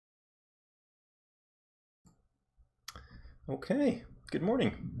Okay, good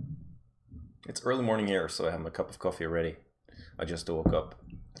morning. It's early morning here, so I have my cup of coffee already. I just woke up.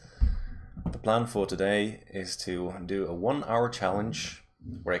 The plan for today is to do a 1 hour challenge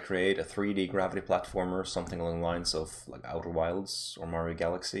where I create a 3D gravity platformer, something along the lines of like Outer Wilds or Mario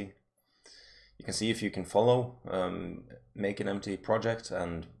Galaxy. You can see if you can follow, make an empty project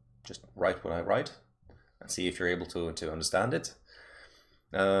and just write what I write and see if you're able to understand it.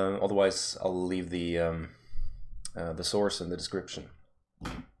 Otherwise, I'll leave the source in the description.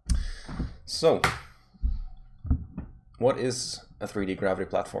 So, what is a 3D gravity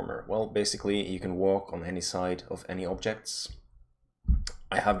platformer? Well, basically you can walk on any side of any objects.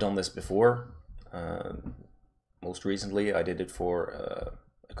 I have done this before. Most recently I did it for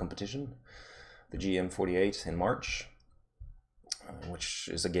a competition, the GM48 in March, which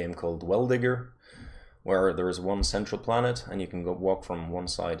is a game called Well Digger, where there is one central planet and you can go walk from one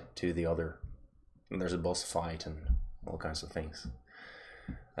side to the other. And there's a boss fight and all kinds of things.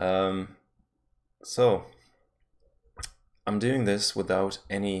 So I'm doing this without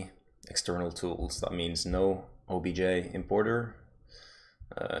any external tools. That means no OBJ importer,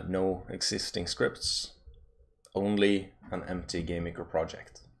 no existing scripts, only an empty GameMaker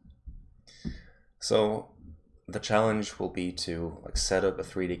project. So the challenge will be to set up a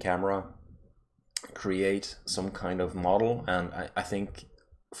 3D camera, create some kind of model, and I think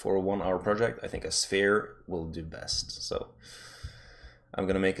for a 1 hour project, I think a sphere will do best. So I'm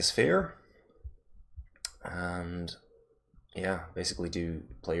gonna make a sphere and yeah, basically do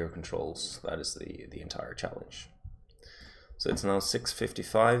player controls. That is the entire challenge. So it's now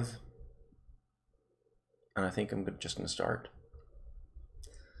 6:55 and I think I'm just gonna start.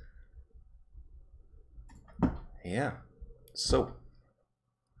 Yeah, so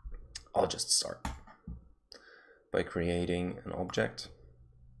I'll just start by creating an object.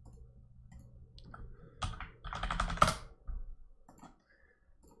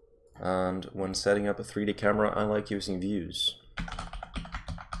 And when setting up a 3D camera, I like using views.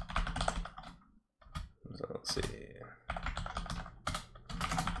 So let's see.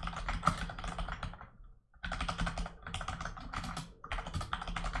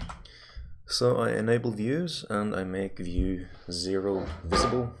 So I enable views and I make view 0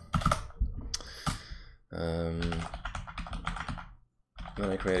 visible. Then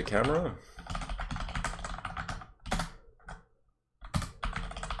I create a camera.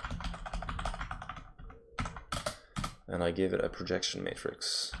 And I give it a projection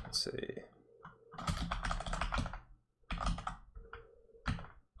matrix. Let's see.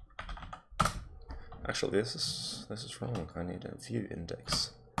 Actually, this is wrong. I need a view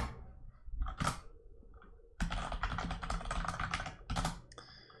index.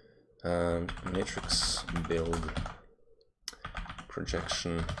 And matrix build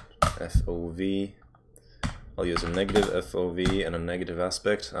projection FOV. I'll use a negative FOV and a negative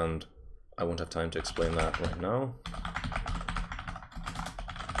aspect, and I won't have time to explain that right now.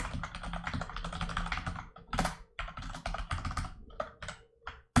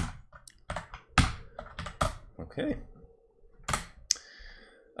 Okay,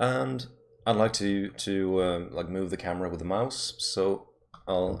 and I'd like to move the camera with the mouse, so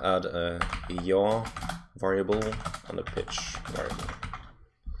I'll add a yaw variable and a pitch variable.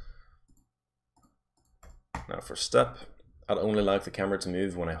 Now for step, I'd only like the camera to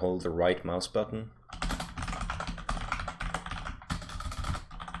move when I hold the right mouse button.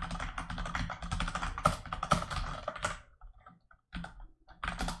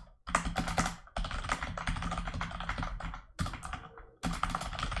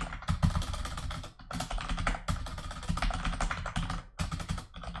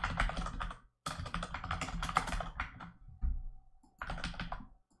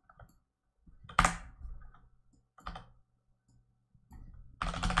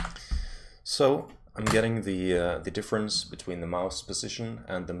 So I'm getting the difference between the mouse position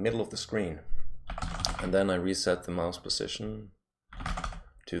and the middle of the screen, and then I reset the mouse position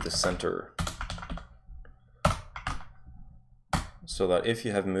to the center, so that if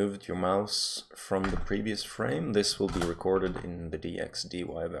you have moved your mouse from the previous frame, this will be recorded in the dx dy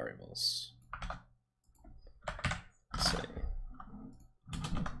variables. Let's see.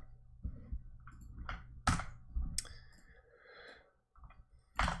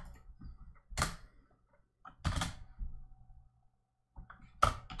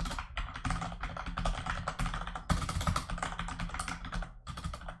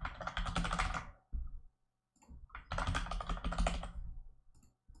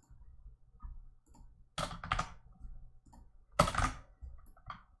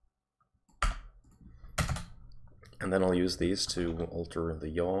 And then I'll use these to alter the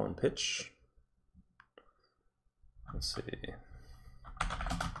yaw and pitch. Let's see.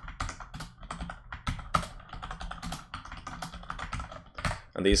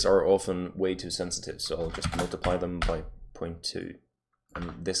 And these are often way too sensitive, so I'll just multiply them by 0.2,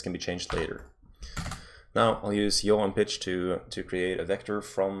 and this can be changed later. Now I'll use yaw and pitch to create a vector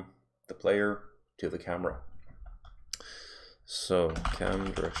from the player to the camera. So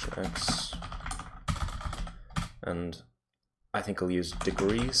cam direction x, and I think I'll use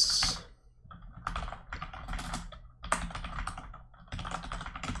degrees.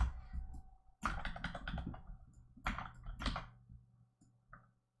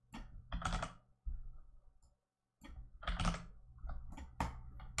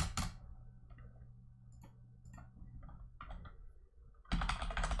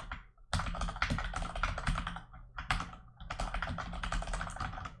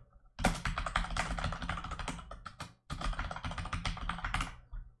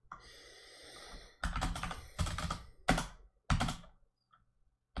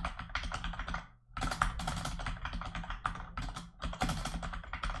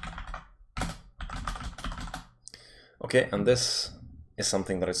 Okay, and this is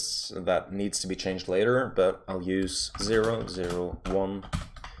something that needs to be changed later, but I'll use 0, 0, 1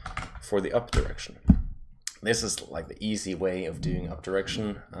 for the up direction. This is like the easy way of doing up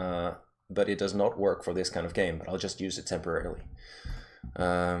direction, but it does not work for this kind of game, but I'll just use it temporarily.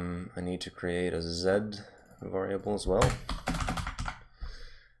 I need to create a Z variable as well.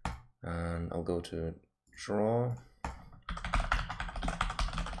 And I'll go to draw.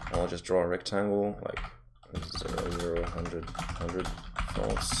 I'll just draw a rectangle like 0, 0, 100, 100,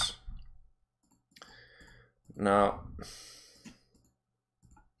 false. Now,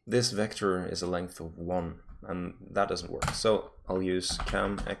 this vector is a length of 1, and that doesn't work. So I'll use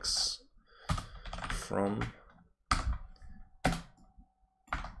cam x from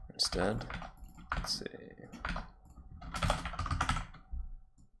instead. Let's see.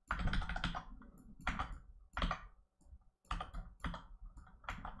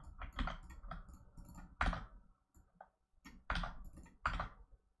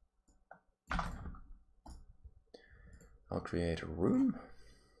 I'll create a room,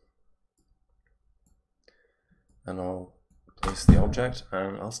 and I'll place the object,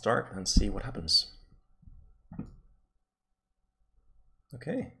 and I'll start and see what happens.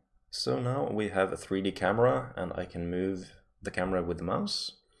 Okay, so now we have a 3D camera, and I can move the camera with the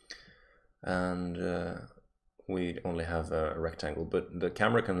mouse, and we only have a rectangle, but the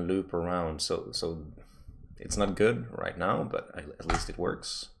camera can loop around, so it's not good right now, but at least it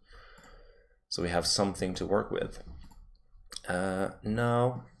works. So we have something to work with.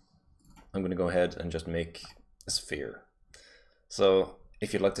 Now I'm going to go ahead and just make a sphere. So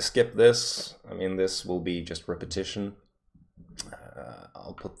if you'd like to skip this, I mean, this will be just repetition.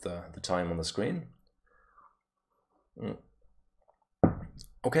 I'll put the time on the screen.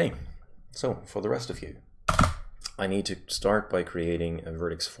 Okay, so for the rest of you, I need to start by creating a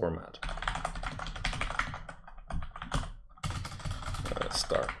vertex format.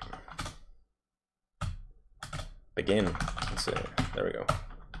 Start. Begin. Let's see. There we go.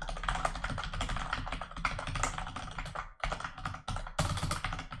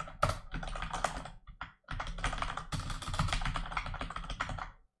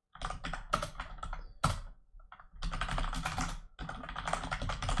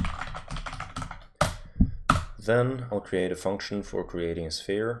 Then I'll create a function for creating a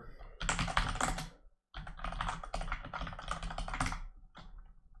sphere.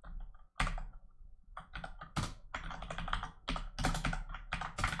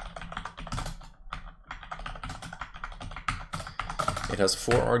 It has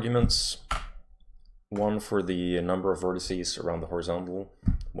 4 arguments, 1 for the number of vertices around the horizontal,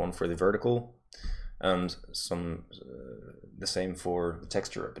 1 for the vertical, and the same for the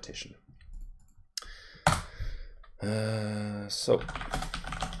texture repetition. So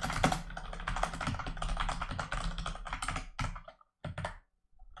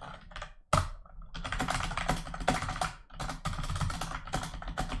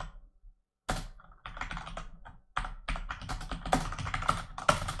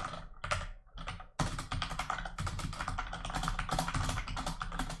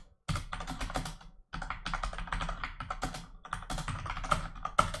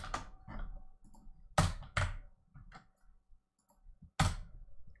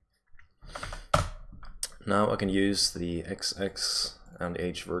now I can use the XX and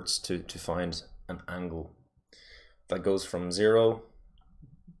H verts to find an angle that goes from 0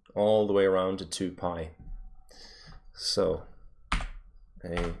 all the way around to 2 pi. So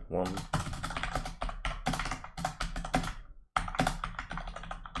A1,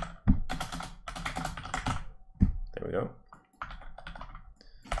 there we we go.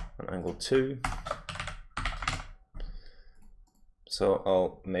 And angle 2.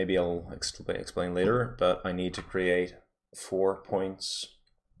 So maybe I'll explain later, but I need to create 4 points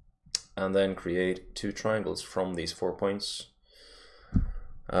and then create 2 triangles from these 4 points.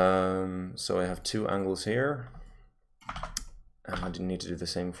 So I have 2 angles here, and I need to do the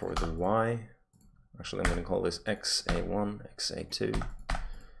same for the y. Actually, I'm going to call this xa1, xa2,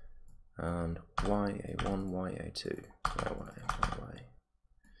 and ya1, ya2, yy,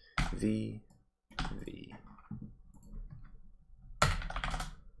 v, v.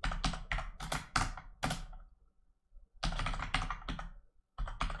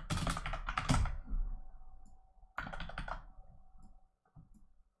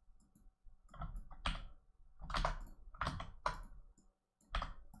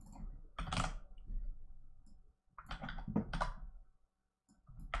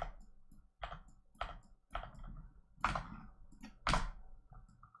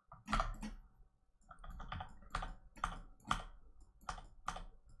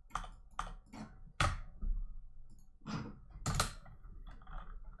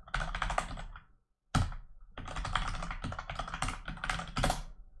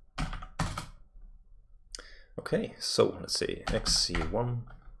 Okay, so let's see, xc1,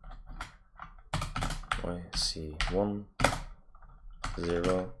 yc1,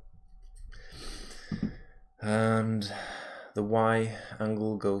 0, and the y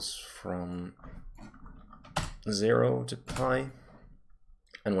angle goes from 0 to pi,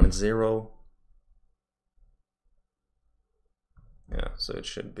 and when it's 0, yeah, so it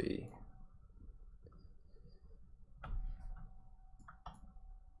should be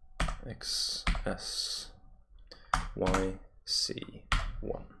xs y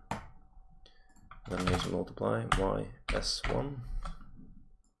c1. Then I need to multiply y s1.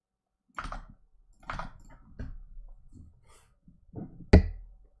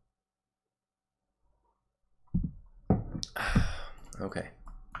 Okay,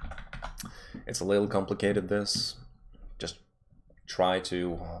 it's a little complicated, this. Just try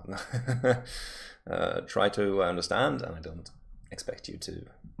to try to understand, and I don't expect you to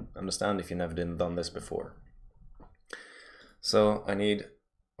understand if you've never done this before. So I need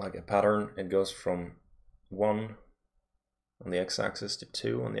like a pattern. It goes from 1 on the x-axis to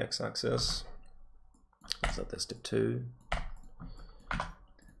 2 on the x-axis. I'll set this to 2,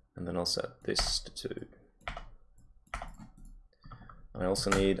 and then I'll set this to 2. I also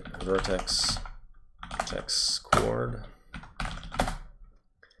need vertex chord,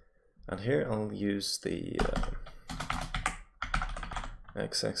 and here I'll use the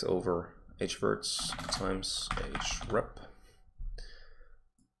xx over hverts times hrep,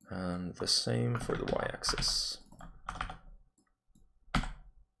 and the same for the y-axis.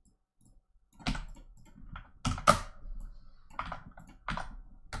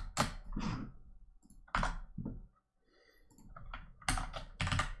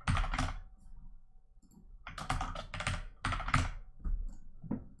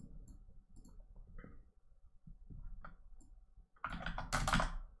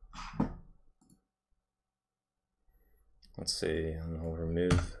 Let's see, and I'll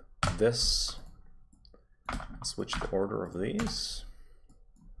remove this, switch the order of these,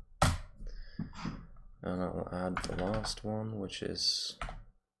 and I'll add the last one, which is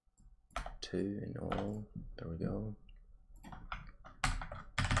 2 in all. There we go.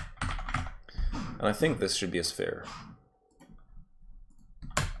 And I think this should be a sphere.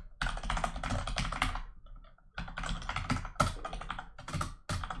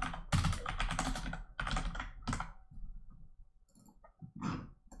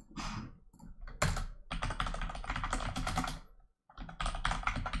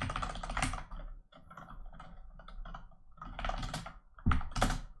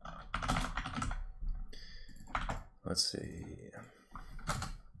 Let's see.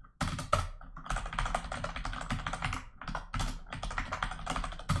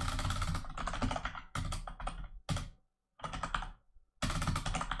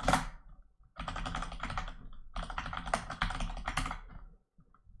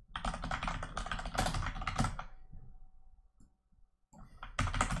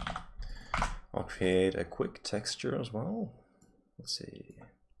 I'll create a quick texture as well. Let's see.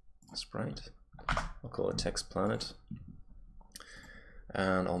 Sprite. I'll call it text planet.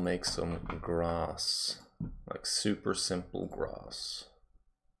 And I'll make some grass, like super simple grass.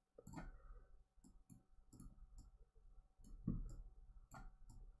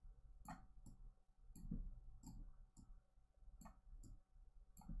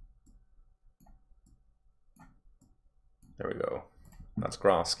 There we go. That's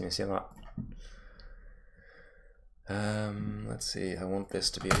grass. Can you see that? Let's see, I want this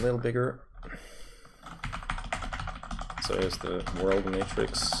to be a little bigger. So here's the world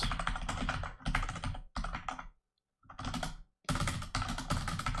matrix.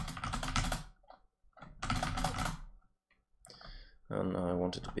 And I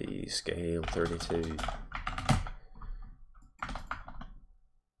want it to be scale 32.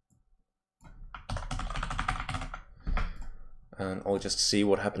 And I'll just see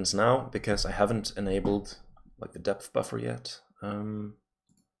what happens now, because I haven't enabled like the depth buffer yet.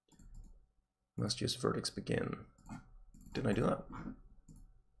 Must use vertex begin. Didn't I do that?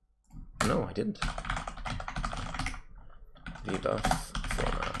 No, I didn't. VDuff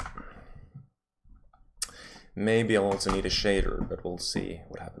format. Maybe I'll also need a shader, but we'll see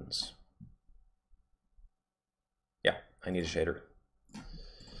what happens. Yeah, I need a shader.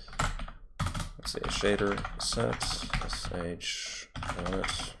 Let's say a shader set sh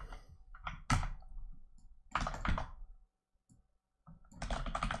Verlet.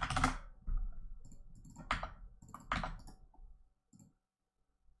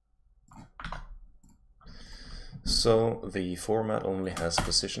 So the format only has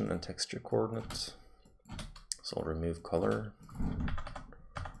position and texture coordinate. So I'll remove color.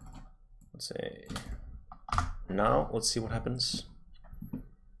 Let's say now let's see what happens.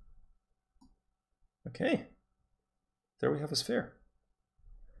 Okay, there we have a sphere.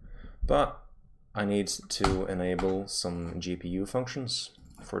 But I need to enable some GPU functions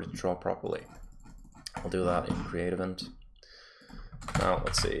for it to draw properly. I'll do that in create event. Now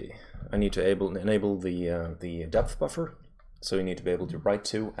let's see. I need to enable the depth buffer. So you need to be able to write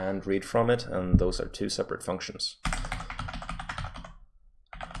to and read from it, and those are two separate functions.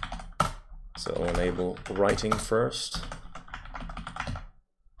 So I'll enable writing first,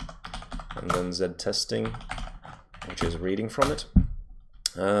 and then Z testing, which is reading from it.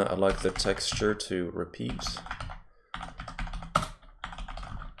 I'd like the texture to repeat,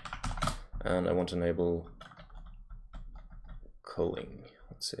 and I want to enable culling.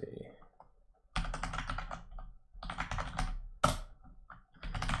 Let's see.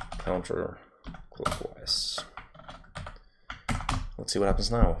 Counterclockwise. Let's see what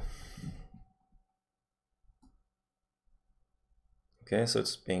happens now. Okay, so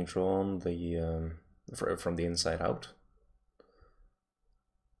it's being drawn from the inside out.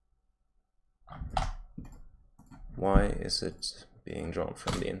 Why is it being drawn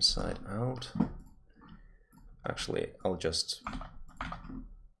from the inside out? Actually, I'll just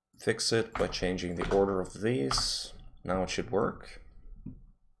fix it by changing the order of these. Now it should work.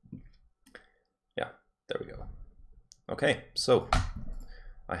 Yeah, there we go. Okay, so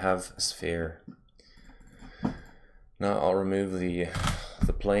I have a sphere. Now I'll remove the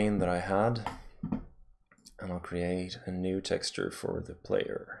plane that I had, and I'll create a new texture for the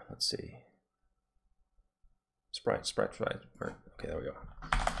player. Let's see. Sprite. Okay, there we go.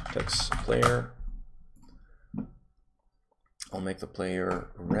 Text player. I'll make the player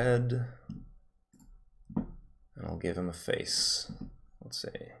red, and I'll give him a face. Let's see.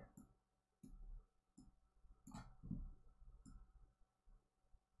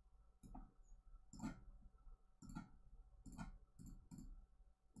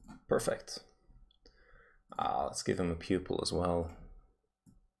 Perfect. Let's give him a pupil as well.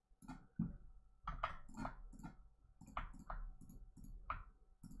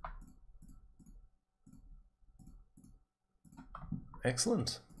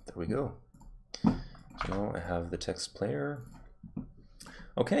 Excellent. There we go. So now I have the text player.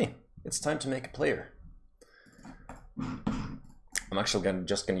 Okay, it's time to make a player. I'm actually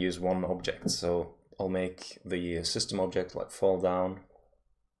just going to use one object, so I'll make the system object like fall down.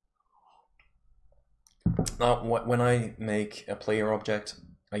 Now, when I make a player object,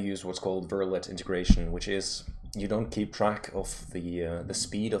 I use what's called Verlet integration, which is you don't keep track of the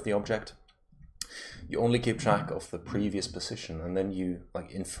speed of the object. You only keep track of the previous position, and then you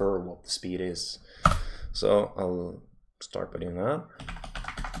like infer what the speed is. So I'll start by doing that.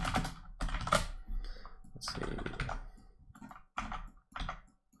 Let's see.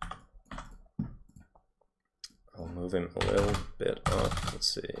 I'll move him a little bit up.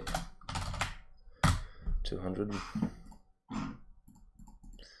 Let's see. 200.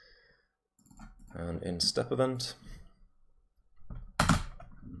 And in step event,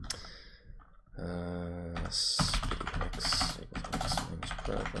 speed x equals x minus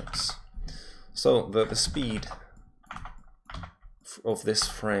prex. So the speed of this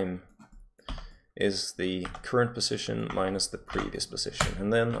frame is the current position minus the previous position,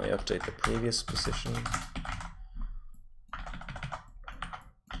 and then I update the previous position.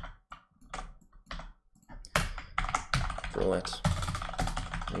 Verlet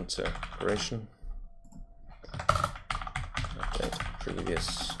integration.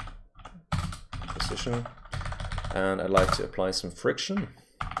 previous position, and I'd like to apply some friction.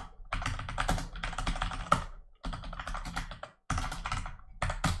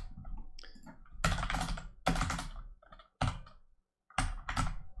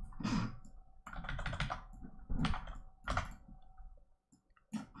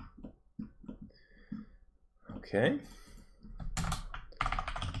 Okay,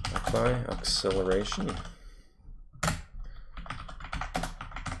 apply acceleration.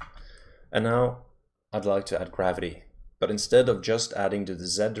 And now I'd like to add gravity, but instead of just adding to the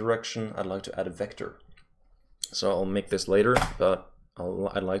Z direction, I'd like to add a vector. So I'll make this later, but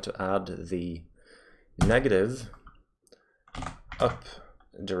I'd like to add the negative up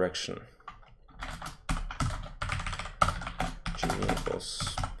direction. G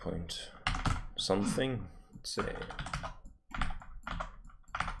equals point something, let's say.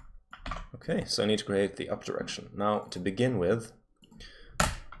 Okay, so I need to create the up direction. Now, to begin with,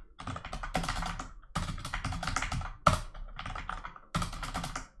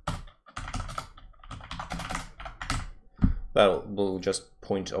 that will just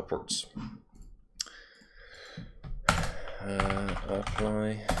point upwards.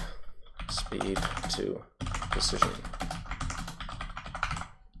 Apply speed to position.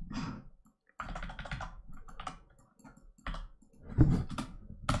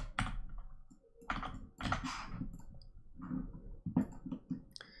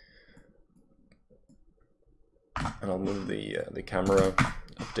 And I'll move the camera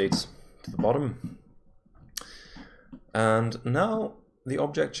updates to the bottom. And now the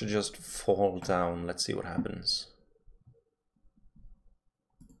object should just fall down. Let's see what happens.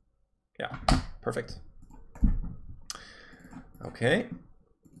 Yeah, perfect. Okay,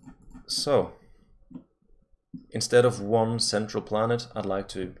 so instead of one central planet, I'd like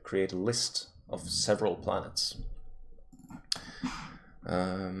to create a list of several planets.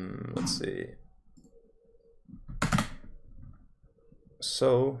 Let's see.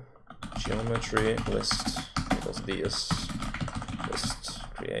 So geometry list equals ds list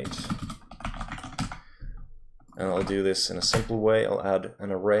create, and I'll do this in a simple way. I'll add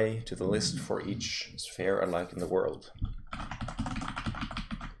an array to the list for each sphere I like in the world.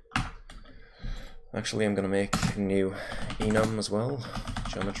 Actually, I'm going to make a new enum as well.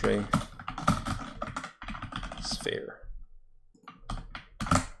 Geometry sphere.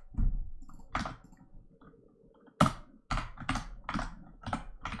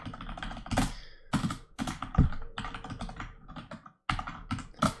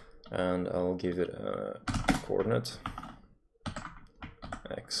 And I'll give it a coordinate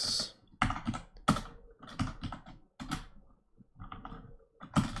x,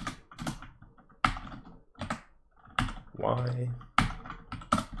 y,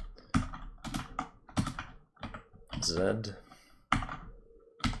 z,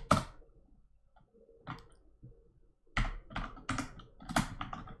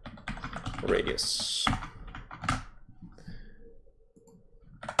 radius.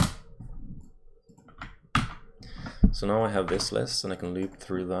 So now I have this list and I can loop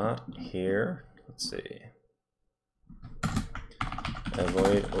through that here. Let's see.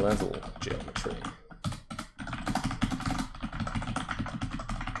 Avoid level geometry.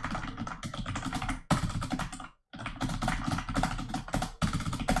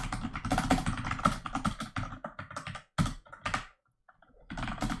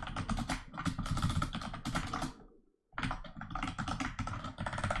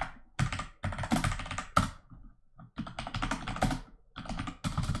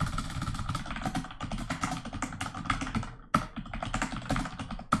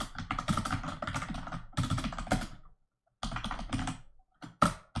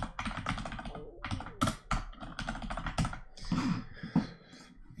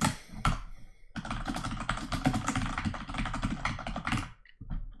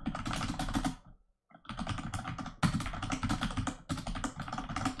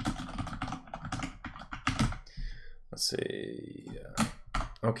 Let's see.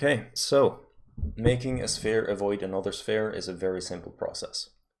 Okay, so making a sphere avoid another sphere is a very simple process.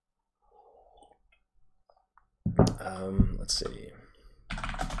 Let's see.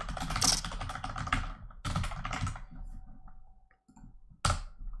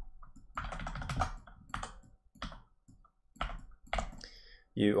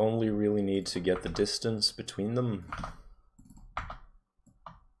 You only really need to get the distance between them.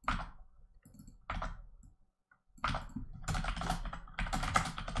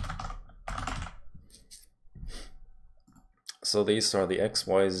 So these are the x,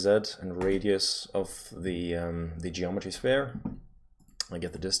 y, z, and radius of the geometry sphere. I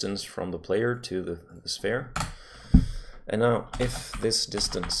get the distance from the player to the sphere. And now, if this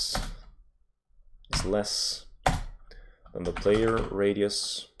distance is less than the player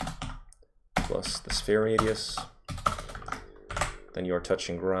radius plus the sphere radius, then you're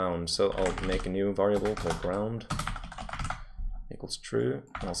touching ground. So I'll make a new variable called ground equals true.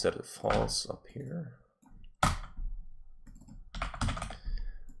 I'll set it false up here.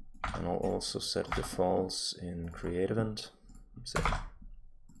 And I'll also set it to false in create event.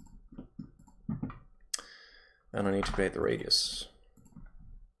 And I need to create the radius.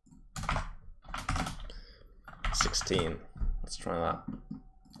 16. Let's try that.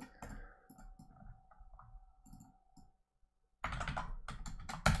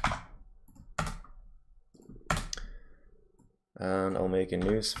 And I'll make a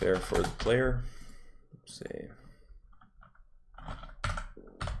new sphere for the player. Let's see.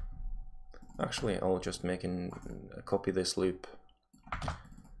 Actually, I'll just make copy this loop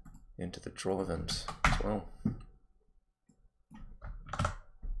into the draw event as well.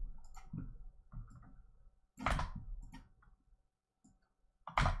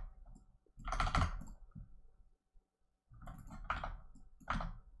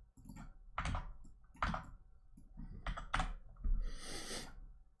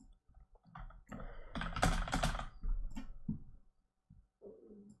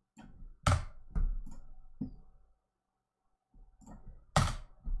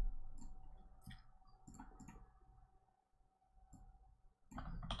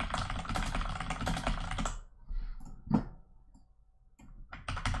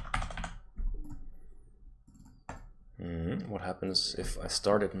 What happens if I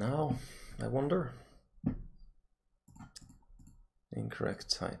start it now, I wonder? Incorrect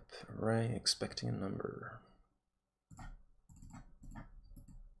type, array expecting a number.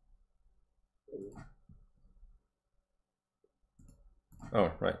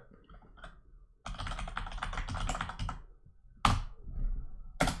 Oh, right.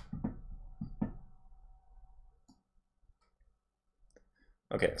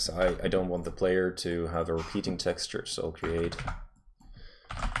 Okay, so I don't want the player to have a repeating texture, so I'll create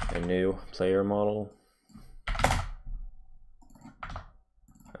a new player model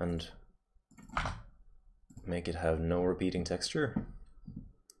and make it have no repeating texture.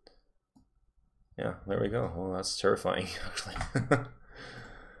 Yeah, there we go. Well, that's terrifying, actually.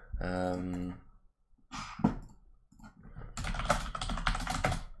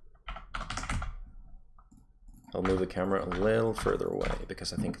 I'll move the camera a little further away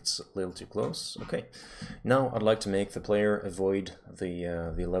because I think it's a little too close. Okay, now I'd like to make the player avoid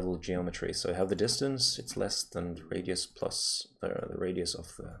the level geometry. So I have the distance, it's less than the radius plus the radius of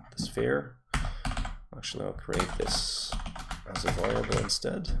the sphere. Actually, I'll create this as a variable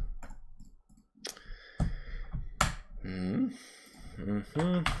instead.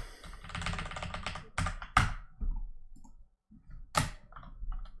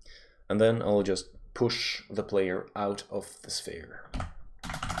 And then I'll just push the player out of the sphere.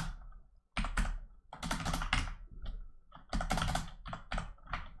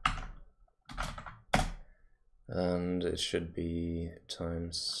 And it should be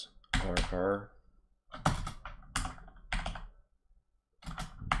times RR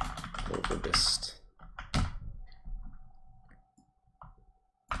over dist.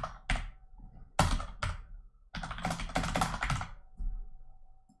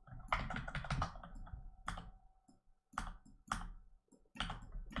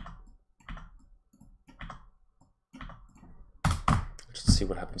 See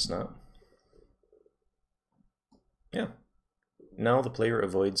what happens now. Yeah, now the player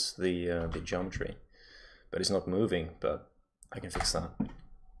avoids the geometry, but he's not moving. But I can fix that.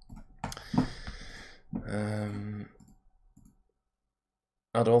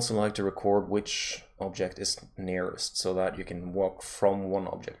 I'd also like to record which object is nearest, so that you can walk from one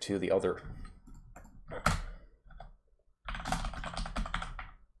object to the other.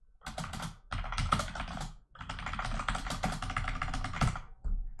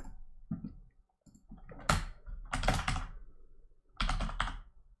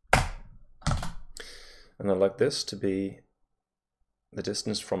 And I'd like this to be the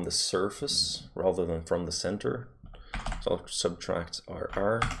distance from the surface rather than from the center. So I'll subtract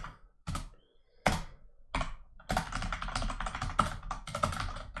RR.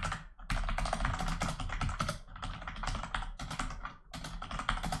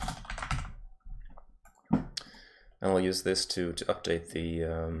 And I'll use this to update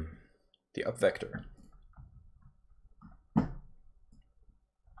the up vector.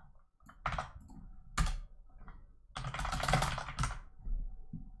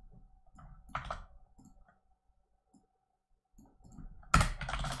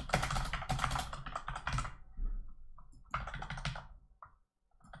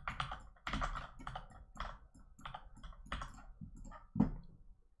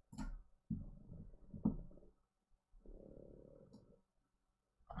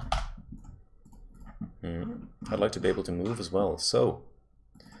 I'd like to be able to move as well. So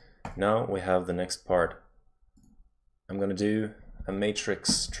now we have the next part. I'm going to do a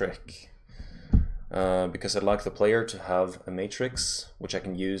matrix trick because I'd like the player to have a matrix which I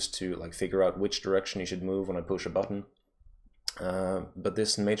can use to like figure out which direction he should move when I push a button. But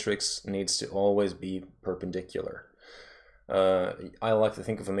this matrix needs to always be perpendicular. I like to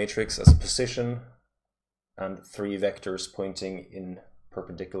think of a matrix as a position and 3 vectors pointing in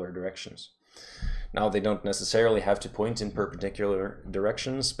perpendicular directions. Now they don't necessarily have to point in perpendicular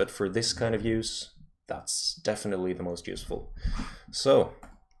directions, but for this kind of use, that's definitely the most useful. So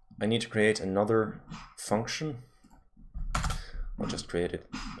I need to create another function. I'll just create it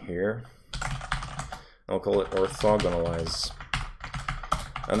here. I'll call it orthogonalize.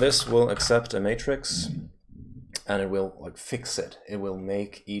 And this will accept a matrix and it will like fix it. It will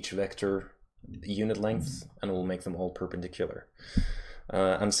make each vector unit length and it will make them all perpendicular.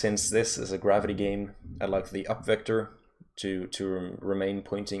 And since this is a gravity game, I'd like the up vector to remain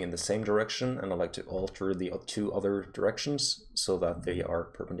pointing in the same direction, and I'd like to alter the 2 other directions so that they are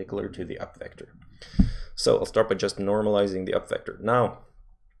perpendicular to the up vector. So I'll start by just normalizing the up vector. Now,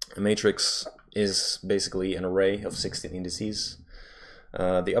 a matrix is basically an array of 16 indices.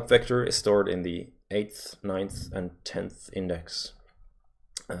 The up vector is stored in the 8th, 9th, and 10th index.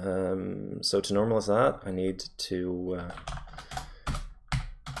 So to normalize that, I need to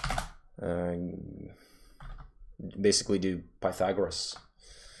basically do Pythagoras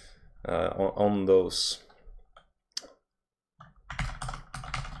on those.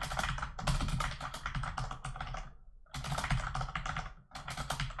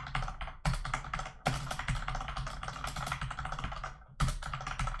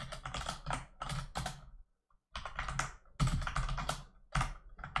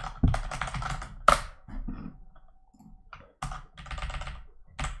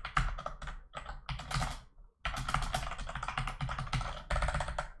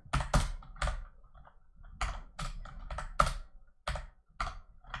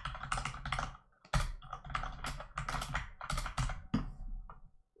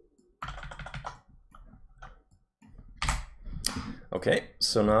 Okay,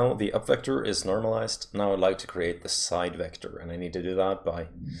 so now the up vector is normalized. Now I'd like to create the side vector, and I need to do that by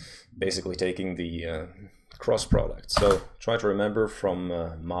basically taking the cross product. So try to remember from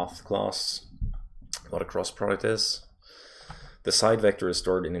math class what a cross product is. The side vector is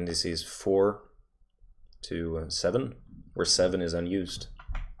stored in indices 4 to 7, where 7 is unused.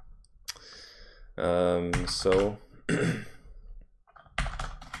 So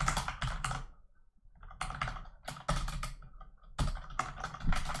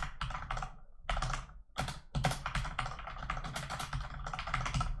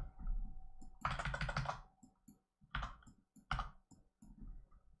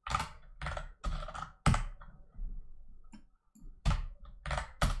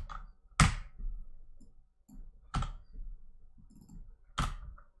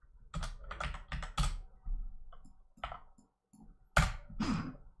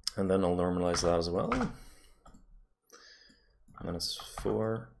and then I'll normalize that as well. And then it's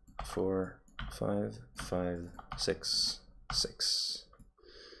 4, 4, 5, 5, 6, 6,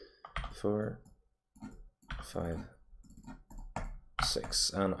 4, 5, 6.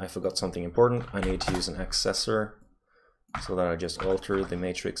 And I forgot something important. I need to use an accessor so that I just alter the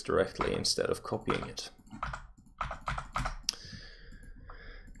matrix directly instead of copying it.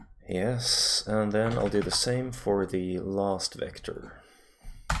 Yes, and then I'll do the same for the last vector,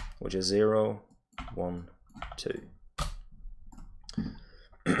 which is 0, 1, 2.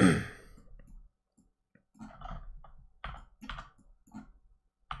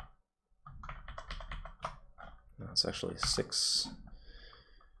 That's actually 6,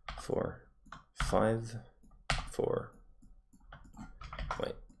 4, 5, 4.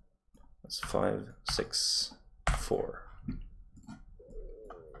 Wait, that's 5, 6, 4.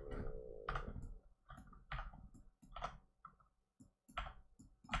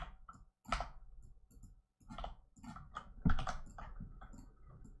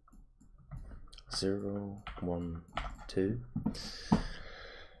 Zero, 1, 2,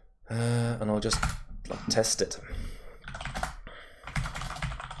 and I'll just test it.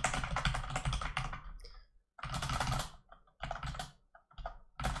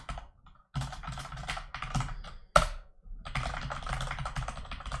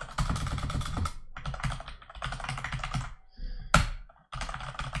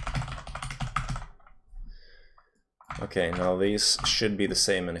 Okay, now these should be the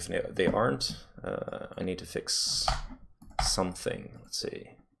same, and if they aren't, I need to fix something. Let's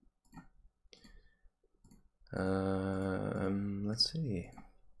see. Let's see.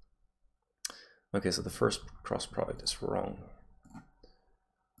 Okay, so the first cross product is wrong.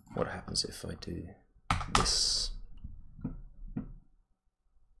 What happens if I do this?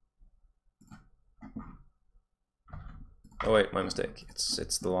 Oh wait, my mistake.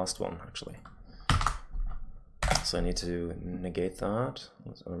 It's the last one actually. So I need to negate that,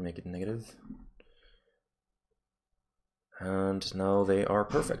 or make it negative. And now they are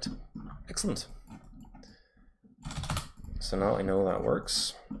perfect. Excellent. So now I know that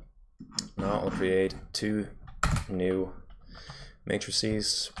works. Now I'll create two new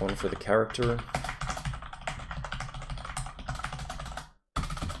matrices, one for the character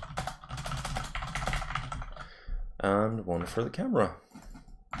and one for the camera.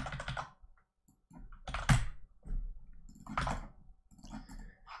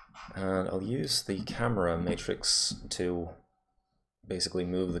 And I'll use the camera matrix to basically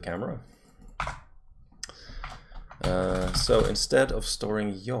move the camera. So instead of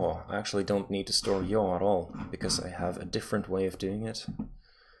storing yaw, I actually don't need to store yaw at all because I have a different way of doing it.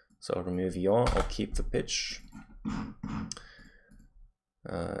 So I'll remove yaw, I'll keep the pitch.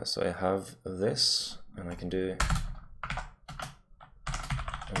 So I have this, and I can do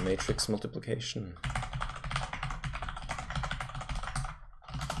a matrix multiplication.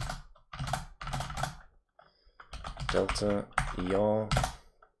 Delta yaw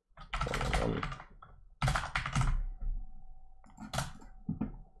 1 1.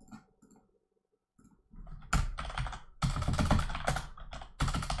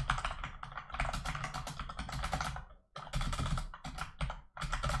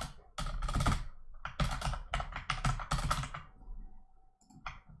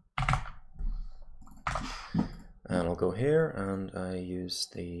 And I'll go here and I use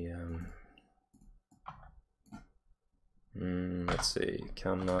the let's see,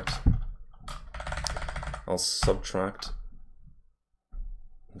 CamNut. I'll subtract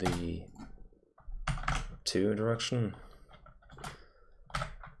the 2 direction.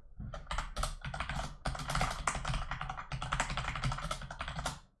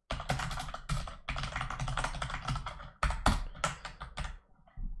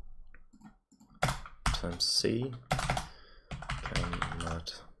 Times C,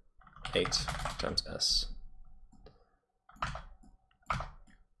 CamNut 8 times S.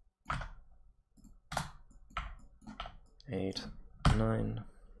 8, 9,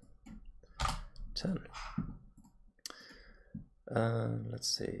 10.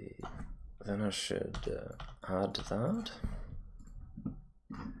 Let's see. Then I should add that.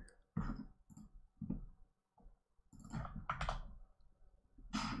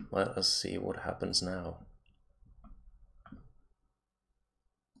 Let us see what happens now.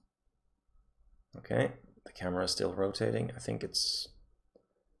 Okay, the camera is still rotating. I think it's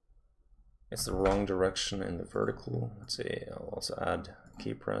the wrong direction in the vertical. Let's see, I'll also add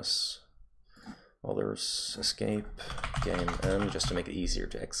key press, others, escape, game M, just to make it easier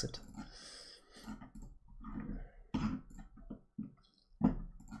to exit.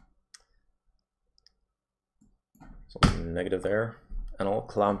 So negative there, and I'll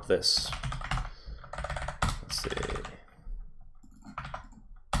clamp this. Let's see.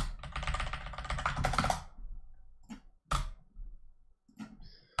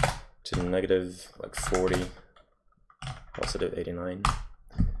 To negative like 40, positive 89.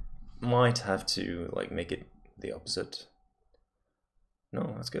 Might have to like make it the opposite.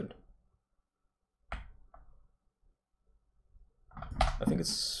 No, that's good. I think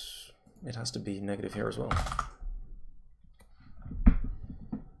it has to be negative here as well.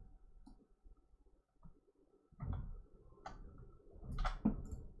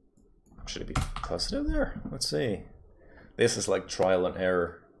 Should it be positive there? Let's see. This is like trial and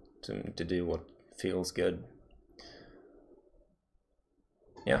error to do what feels good.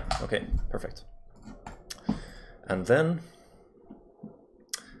 Yeah, okay, perfect. And then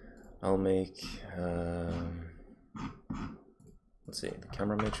I'll make, let's see, the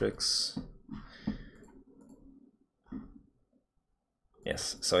camera matrix.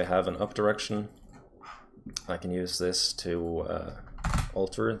 Yes, so I have an up direction. I can use this to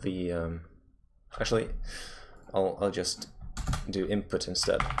alter the, actually, I'll just do input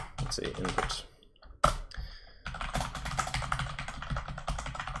instead. Let's see, input.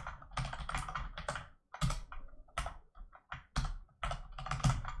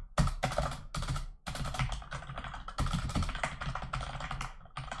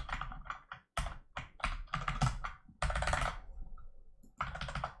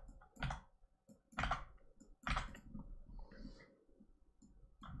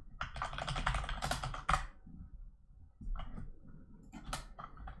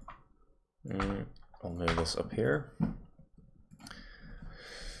 I'll move this up here.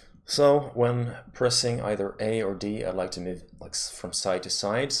 So when pressing either A or D, I'd like to move like from side to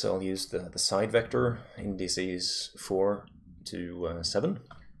side. So I'll use the side vector, indices 4 to 7,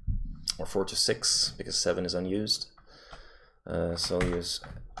 or 4 to 6, because 7 is unused. So I'll use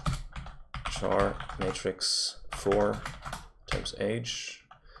char matrix 4 times age,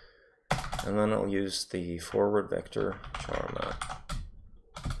 and then I'll use the forward vector char mat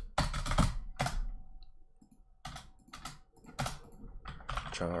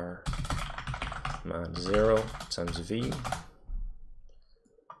char mat 0 times v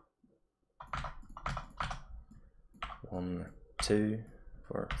 1 2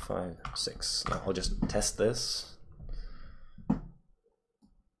 4 5 6. Now I'll just test this.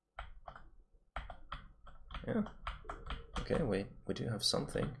 Yeah, okay, we do have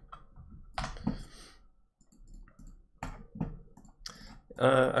something.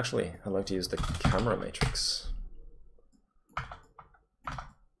 Actually, I like to use the camera matrix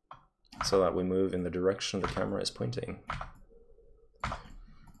so that we move in the direction the camera is pointing.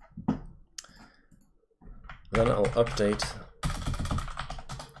 Then I'll update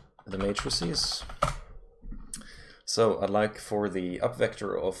the matrices. So I'd like for the up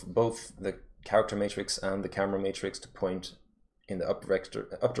vector of both the character matrix and the camera matrix to point in the up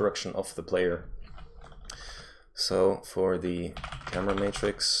direction of the player. So for the camera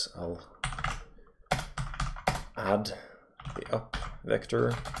matrix, I'll add the up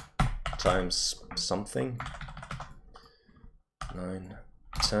vector times something, 9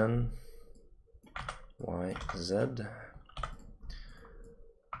 10 y z, and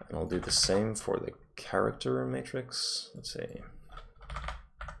I'll do the same for the character matrix. Let's see.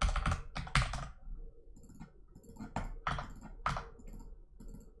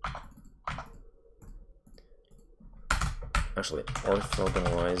 Actually,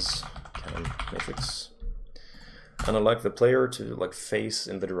 orthogonalize cam matrix, and I like the player to like face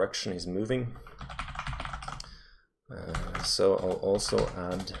in the direction he's moving. So I'll also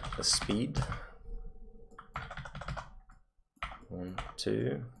add the speed, 1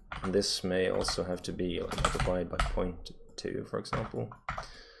 2, and this may also have to be like multiplied by 0.2, for example.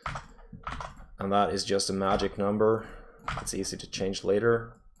 And that is just a magic number. It's easy to change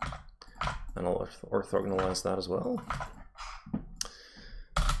later, and I'll orthogonalize that as well.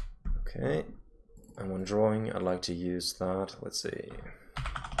 Okay, and when drawing, I'd like to use that. Let's see.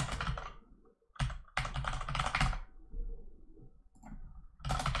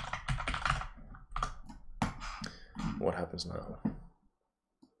 What happens now?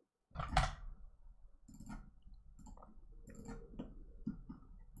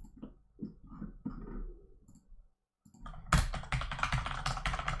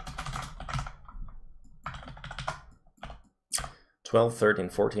 (12, 13,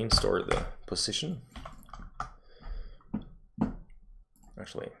 14) store the position.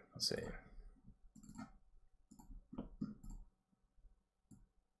 Actually, let's see.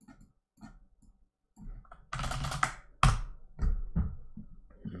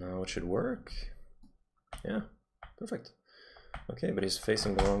 Now it should work. Yeah, perfect. Okay, but he's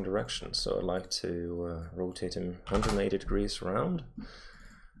facing the wrong direction, so I'd like to rotate him 180 degrees around.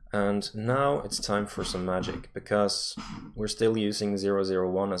 And now it's time for some magic, because we're still using 0 0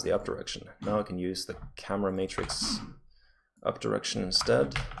 1 as the up direction. Now I can use the camera matrix up direction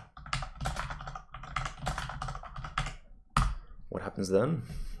instead. What happens then?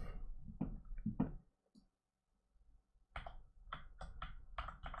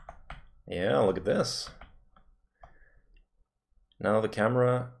 Yeah, look at this. Now the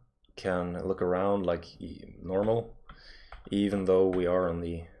camera can look around like normal, even though we are on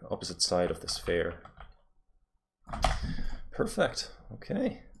the opposite side of the sphere. Perfect,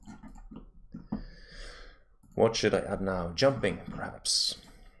 okay. What should I add now? Jumping, perhaps.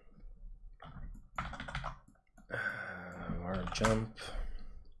 Or jump.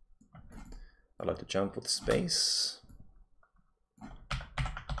 I like to jump with space.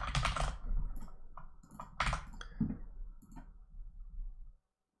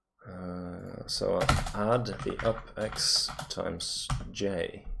 So I'll add the up x times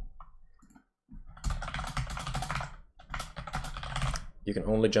j. You can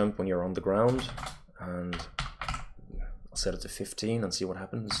only jump when you're on the ground, and I'll set it to 15 and see what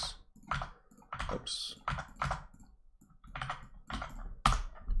happens. Oops.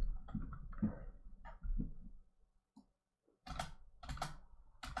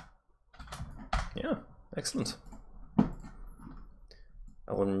 Yeah, excellent.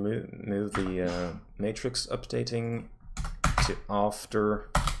 I will move the matrix updating to after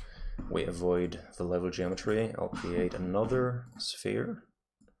we avoid the level geometry. I'll create another sphere.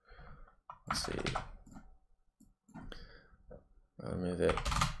 Let's see. I'll move it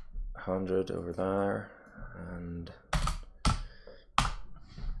 100 over there, and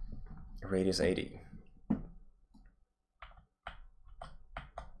radius 80.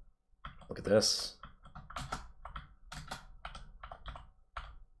 Look at this.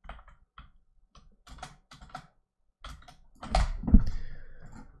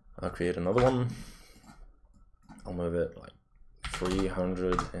 I'll create another one. I'll move it like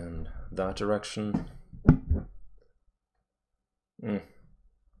 300 in that direction.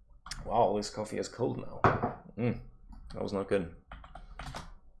 Wow, this coffee is cold now. That was not good.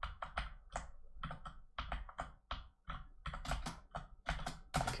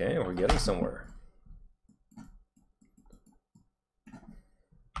 Okay, we're getting somewhere.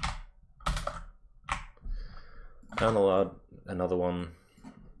 And I'll add another one.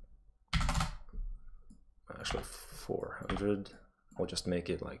 Actually 400. I'll just make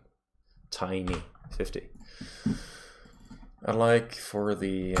it like tiny, 50. I like for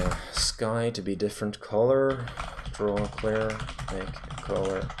the sky to be different color. Draw clear, make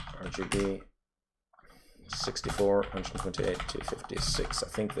color RGB 64, 128, 256. I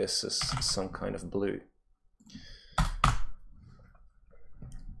think this is some kind of blue.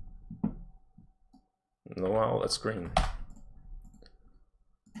 No, wow, that's green.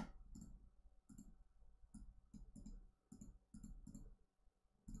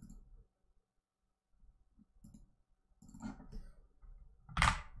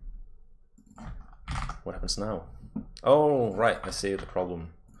 What happens now? Oh, right, I see the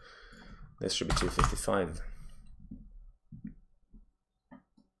problem. This should be 255.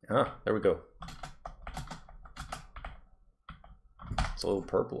 Ah, there we go. It's a little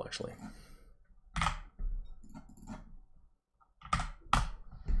purple, actually.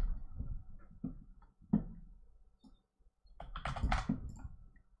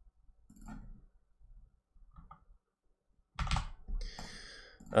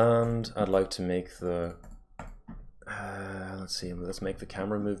 And I'd like to make the, let's see, let's make the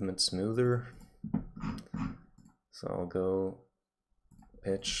camera movement smoother. So I'll go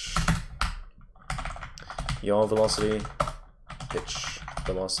pitch, yaw velocity, pitch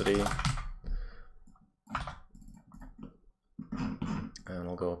velocity, and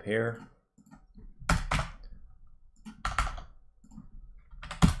I'll go up here.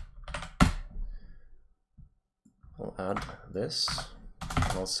 I'll add this.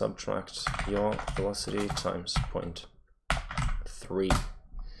 I'll subtract yaw velocity times 0.3,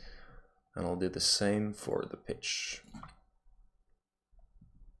 and I'll do the same for the pitch.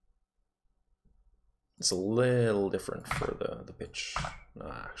 It's a little different for the pitch. No,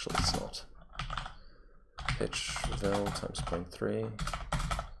 actually it's not. Pitch vel times 0.3.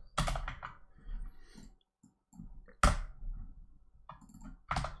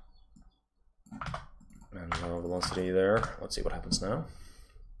 And yaw velocity there. Let's see what happens now.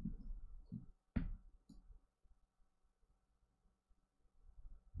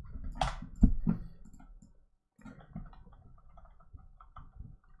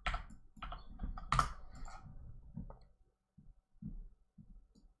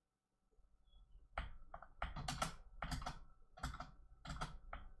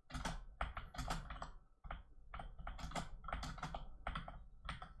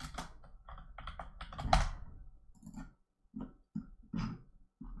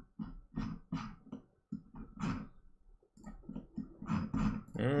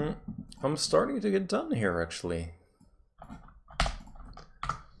 I'm starting to get done here, actually.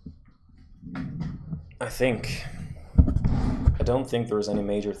 I don't think there's any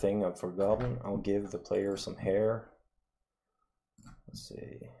major thing I've forgotten. I'll give the player some hair. Let's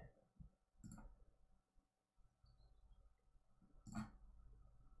see.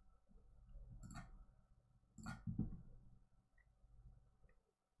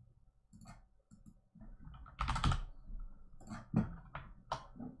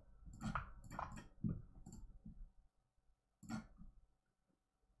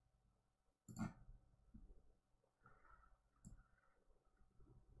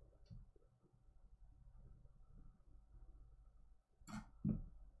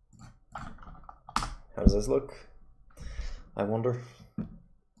 How does this look? I wonder.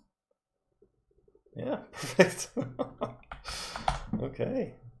 Yeah, perfect.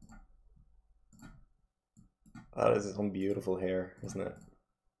 Okay. That is some beautiful hair, isn't it?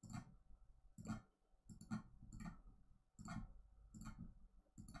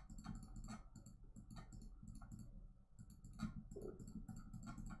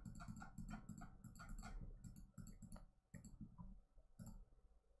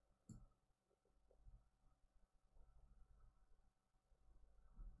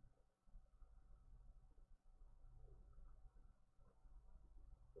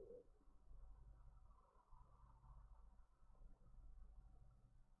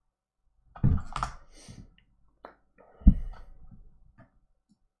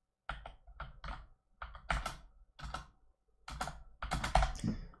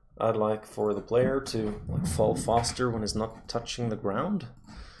 I'd like for the player to like fall faster when it's not touching the ground.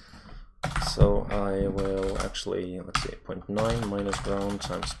 So I will actually, let's see, 0.9 minus ground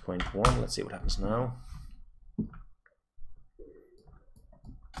times 0.1. Let's see what happens now.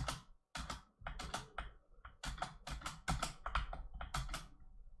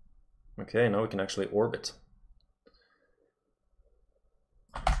 Okay, now we can actually orbit.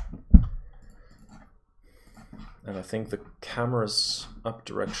 And I think the camera's up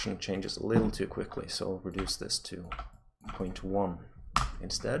direction changes a little too quickly, so I'll reduce this to 0.1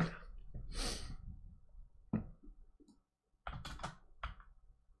 instead.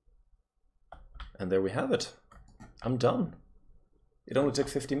 And there we have it. I'm done. It only took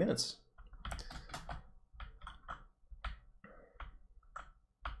 50 minutes.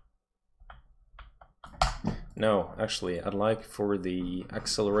 No, actually, I'd like for the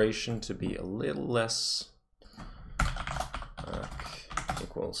acceleration to be a little less.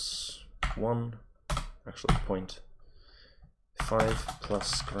 Equals 1, actually 0.5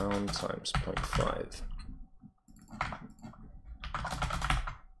 plus ground times 0.5.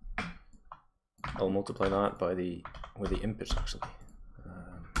 I'll multiply that by with the input actually.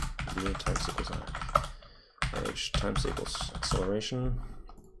 V times equals h times equals acceleration.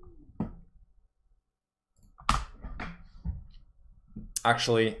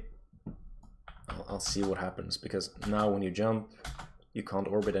 Actually, I'll see what happens, because now when you jump, you can't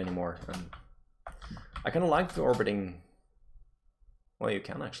orbit anymore, and I kind of like the orbiting. Well, you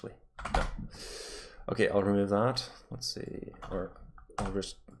can actually. No. Okay, I'll remove that. Let's see, or I'll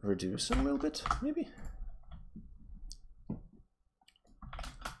just reduce it a little bit, maybe.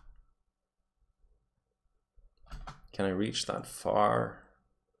 Can I reach that far?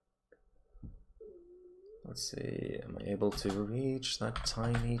 Let's see, am I able to reach that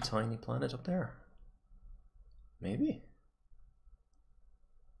tiny, tiny planet up there? Maybe.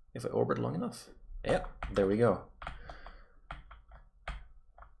 If I orbit long enough. Yeah, there we go.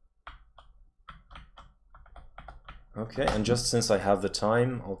 Okay, and just since I have the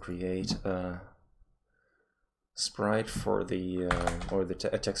time, I'll create a sprite for the, or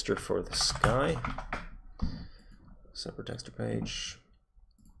a texture for the sky. Separate texture page,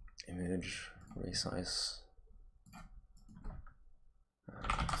 image, resize,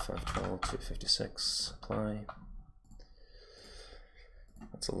 512 to 56, apply.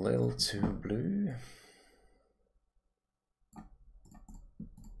 That's a little too blue.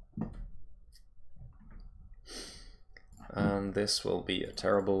 And this will be a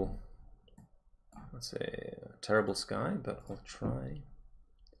terrible, let's say, a terrible sky, but I'll try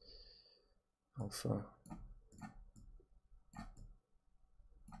alpha.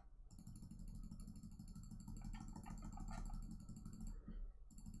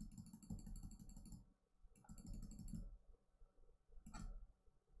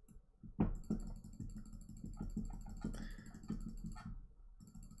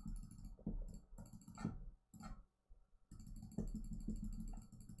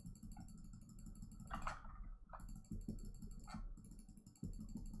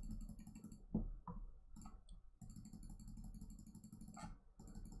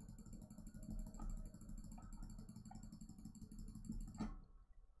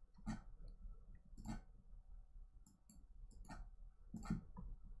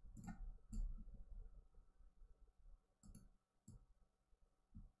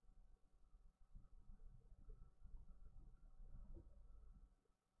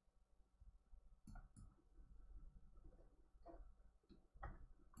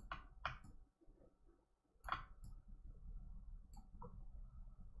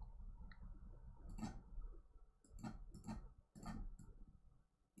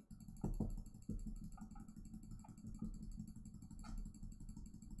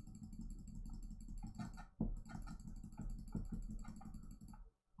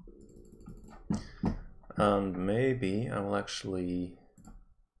 And maybe I will actually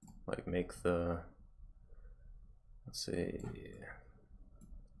like make the, let's see,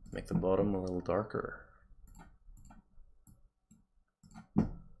 make the bottom a little darker.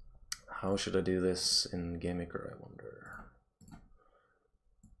 How should I do this in GameMaker, I wonder?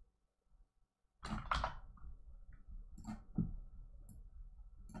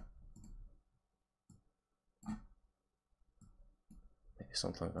 Maybe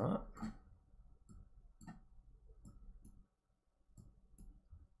something like that.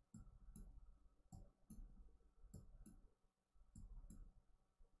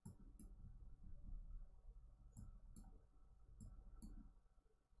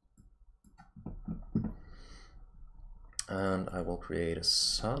 And I will create a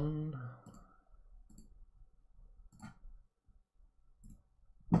sun.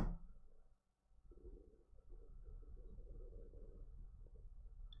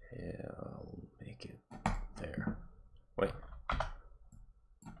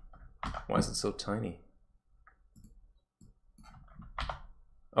 Why is it so tiny?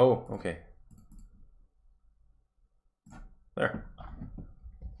 Oh, okay. There.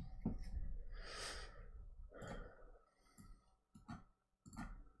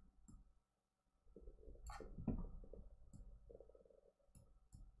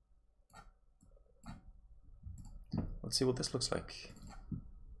 Let's see what this looks like.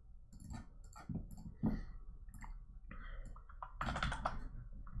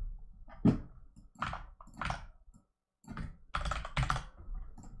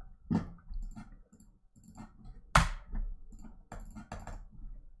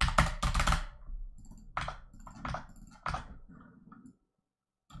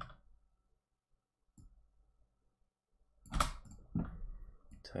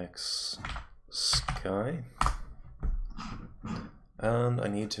 Text sky. And I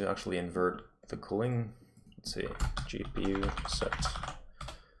need to actually invert the culling. Let's see, GPU set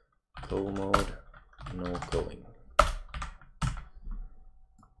cull mode, no culling.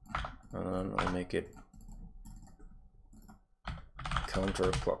 And I'll make it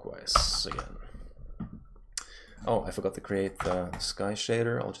counterclockwise again. Oh, I forgot to create the sky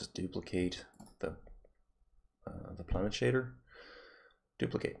shader. I'll just duplicate the planet shader.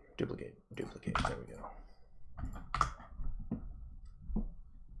 Duplicate, duplicate, duplicate. There we go.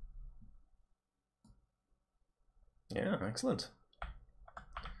 Yeah, excellent.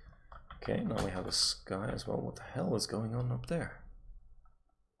 Okay, now we have a sky as well. What the hell is going on up there?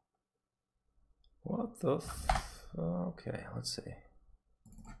 What the okay, let's see.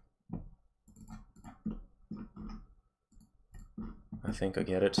 I think I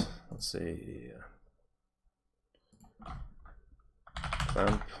get it. Let's see.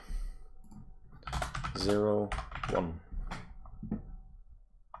 Clamp 0, 1.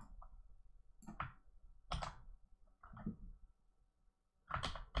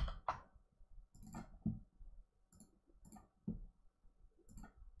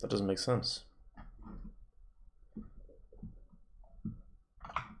 That doesn't make sense.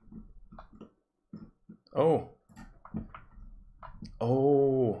 Oh.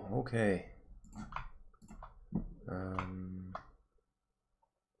 Oh, okay.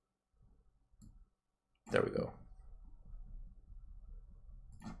 There we go.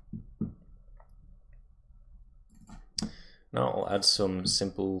 Now I'll add some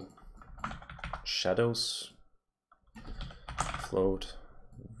simple shadows. Float,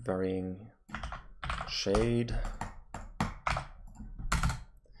 varying shade.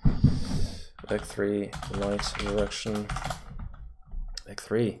 Vec 3, light direction. Vec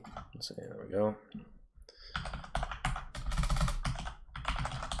 3. Let's see, there we go.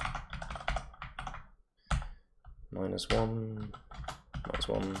 -1, -1,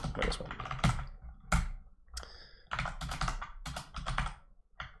 -1.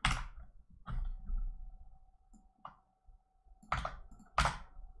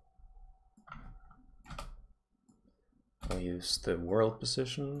 I'll use the world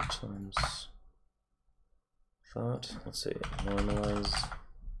position times that. Let's see, normalize.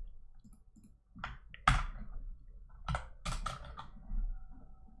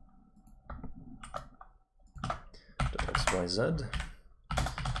 XYZ,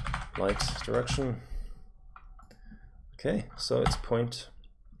 light direction. Okay, so it's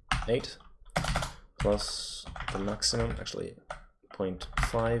 0.8 plus the maximum, actually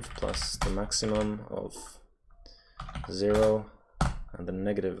 0.5 plus the maximum of 0 and the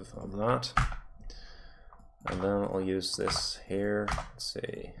negative of that. And then I'll use this here. Let's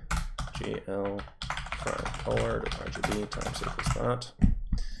see, GL prime color RGB times equals that.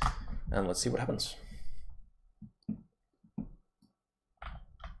 And let's see what happens.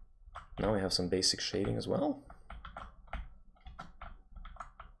 Now we have some basic shading as well.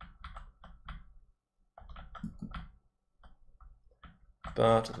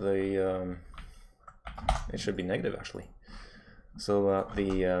 But the it should be negative actually. So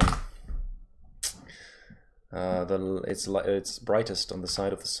it's brightest on the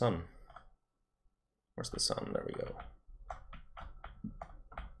side of the sun. Where's the sun? There we go.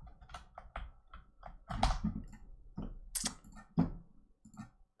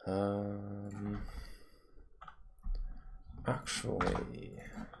 Actually,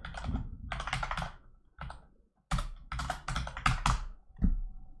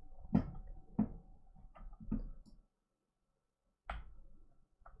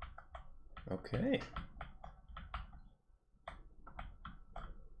 okay.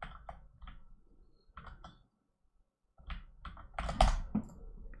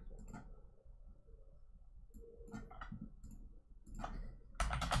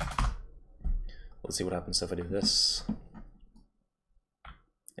 Let's see what happens if I do this.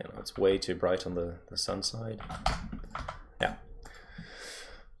 Yeah, no, it's It's way too bright on the sun side. Yeah.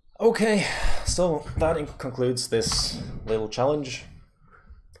 Okay, so that concludes this little challenge.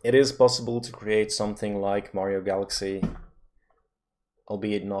 It is possible to create something like Mario Galaxy,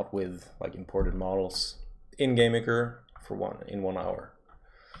 albeit not with like imported models, in GameMaker in 1 hour.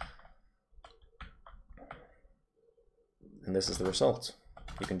 And this is the result.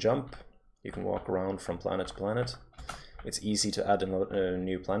 You can jump, you can walk around from planet to planet. It's easy to add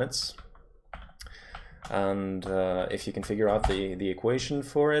new planets. And if you can figure out the equation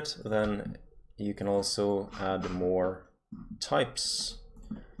for it, then you can also add more types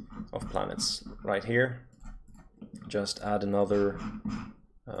of planets. Right here, just add another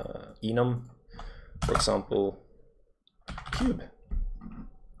enum, for example, cube.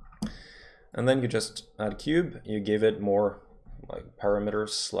 And then you just add cube, you give it more like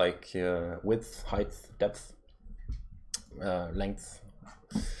parameters like width, height, depth, length,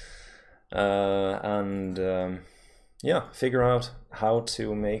 yeah, figure out how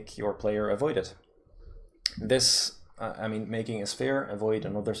to make your player avoid it. This, I mean, making a sphere avoid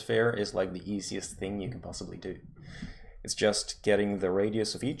another sphere is like the easiest thing you can possibly do. It's just getting the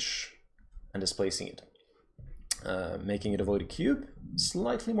radius of each and displacing it. Making it avoid a cube,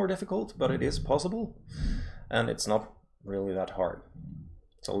 slightly more difficult, but it is possible, and it's not really that hard.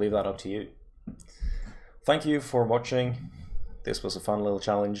 So I'll leave that up to you. Thank you for watching. This was a fun little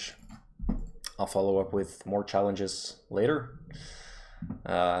challenge. I'll follow up with more challenges later.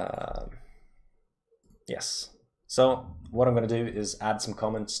 Yes. So what I'm going to do is add some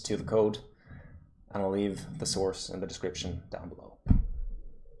comments to the code, and I'll leave the source in the description down below.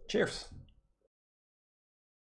 Cheers.